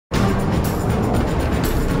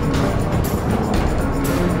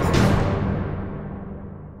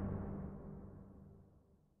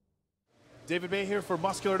David Baye here for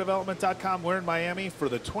MuscularDevelopment.com. We're in Miami for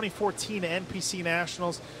the 2014 NPC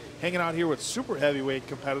Nationals, hanging out here with super heavyweight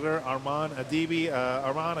competitor Armon Adibi.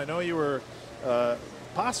 Armon, I know you were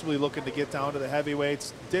possibly looking to get down to the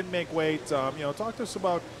heavyweights, didn't make weight. You know, talk to us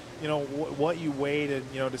about what you weighed and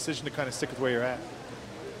decision to kind of stick with where you're at.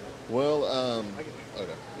 Well,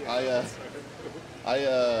 okay.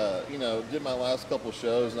 I did my last couple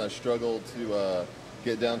shows and I struggled to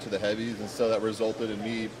get down to the heavies, and so that resulted in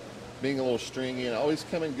me being a little stringy, and I always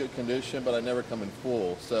come in good condition, but I never come in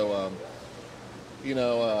full. So,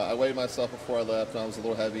 I weighed myself before I left, and I was a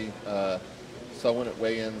little heavy. So I went at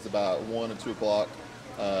weigh-ins about 1 and 2 o'clock.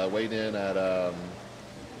 Weighed in at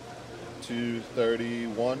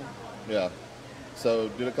 231. Yeah. So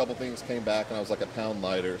did a couple things, came back, and I was like a pound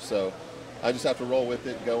lighter. So I just have to roll with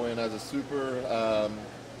it, go in as a super.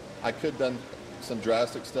 I could have done some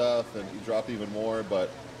drastic stuff and drop even more, but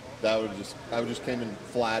I would just came in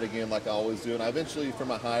flat again like I always do. And I eventually, for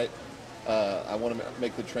my height, I want to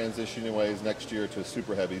make the transition anyways next year to a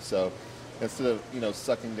super heavy. So instead of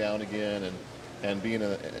sucking down again and being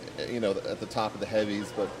at the top of the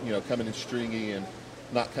heavies, but coming in stringy and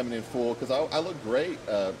not coming in full, because I look great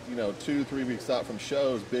 2-3 weeks out from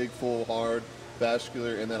shows, big, full, hard,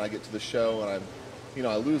 vascular, and then I get to the show and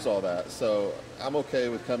I lose all that. So I'm okay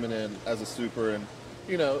with coming in as a super and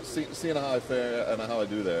seeing how I fare and how I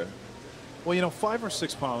do there. Well, 5 or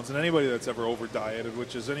 6 pounds, and anybody that's ever over dieted,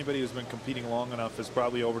 which is anybody who's been competing long enough, is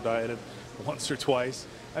probably over dieted once or twice.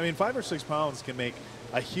 I mean, 5 or 6 pounds can make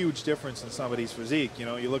a huge difference in somebody's physique. You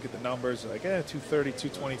look at the numbers, like 230,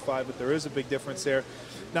 225, but there is a big difference there.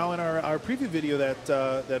 Now, in our preview video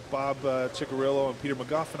that Bob Ciccarillo and Peter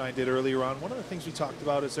McGuff and I did earlier on, one of the things we talked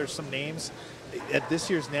about is there's some names at this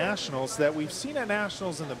year's Nationals that we've seen at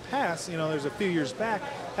Nationals in the past. There's a few years back,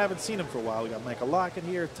 haven't seen them for a while. We got Michael Lockett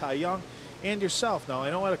here, Ty Young, and yourself. Now, I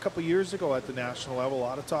know a couple years ago at the national level, a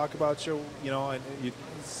lot of talk about you, and it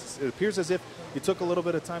appears as if you took a little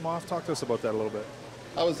bit of time off. Talk to us about that a little bit.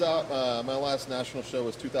 I was out, my last national show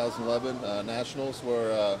was 2011 Nationals,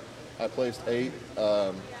 where I placed 8th.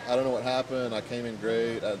 I don't know what happened. I came in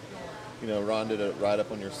great. Ron did it right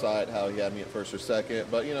up on your site, how he had me at first or second.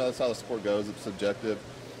 But, that's how the sport goes. It's subjective.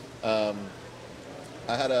 I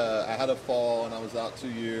had a fall, and I was out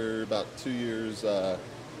about 2 years,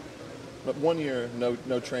 but 1 year,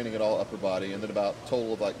 no training at all, upper body, and then about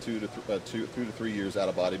total of like 2 to 3 years out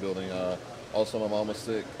of bodybuilding. Also, my mom was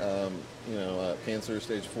sick, cancer,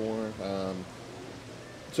 stage 4.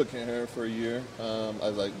 Took care of her for a year.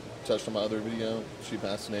 As I touched on my other video, she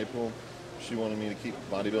passed in April. She wanted me to keep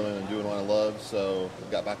bodybuilding and doing what I love, so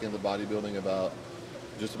I got back into bodybuilding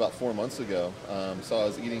just about 4 months ago. So I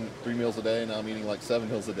was eating 3 meals a day, and now I'm eating like 7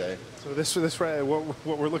 meals a day. So this right, what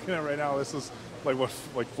we're looking at right now, this is like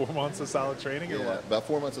 4 months of solid training, or yeah, what? About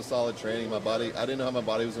 4 months of solid training. My body, I didn't know how my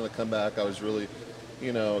body was going to come back. I was really,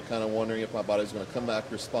 kind of wondering if my body was going to come back,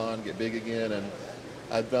 respond, get big again. And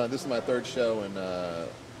this is my 3rd show in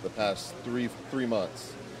the past three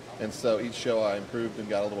months. And so each show I improved and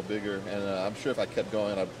got a little bigger. And I'm sure if I kept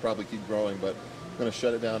going, I'd probably keep growing. But I'm going to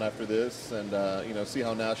shut it down after this and, see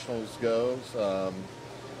how Nationals goes.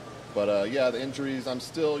 Yeah, the injuries, I'm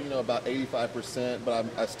still, about 85%, but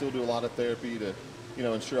I still do a lot of therapy to,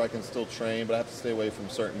 ensure I can still train, but I have to stay away from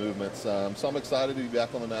certain movements. So I'm excited to be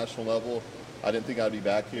back on the national level. I didn't think I'd be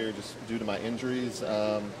back here just due to my injuries.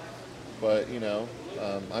 But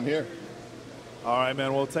I'm here. All right,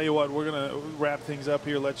 man. Well, I'll tell you what, we're going to wrap things up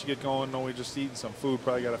here, let you get going. No, we're just eating some food.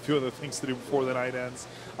 Probably got a few other things to do before the night ends.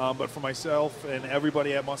 But for myself and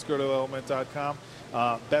everybody at MuscularDevelopment.com,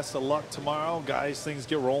 best of luck tomorrow. Guys, things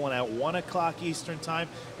get rolling at 1 o'clock Eastern time,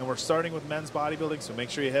 and we're starting with men's bodybuilding, so make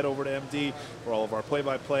sure you head over to MD for all of our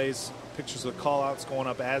play-by-plays, pictures of the call-outs going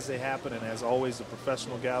up as they happen, and as always, the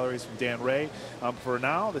professional galleries from Dan Ray. For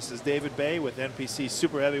now, this is David Baye with NPC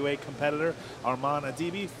super heavyweight competitor Armon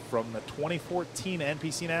Adibi from the 2014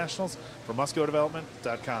 NPC Nationals for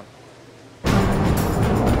MuscularDevelopment.com.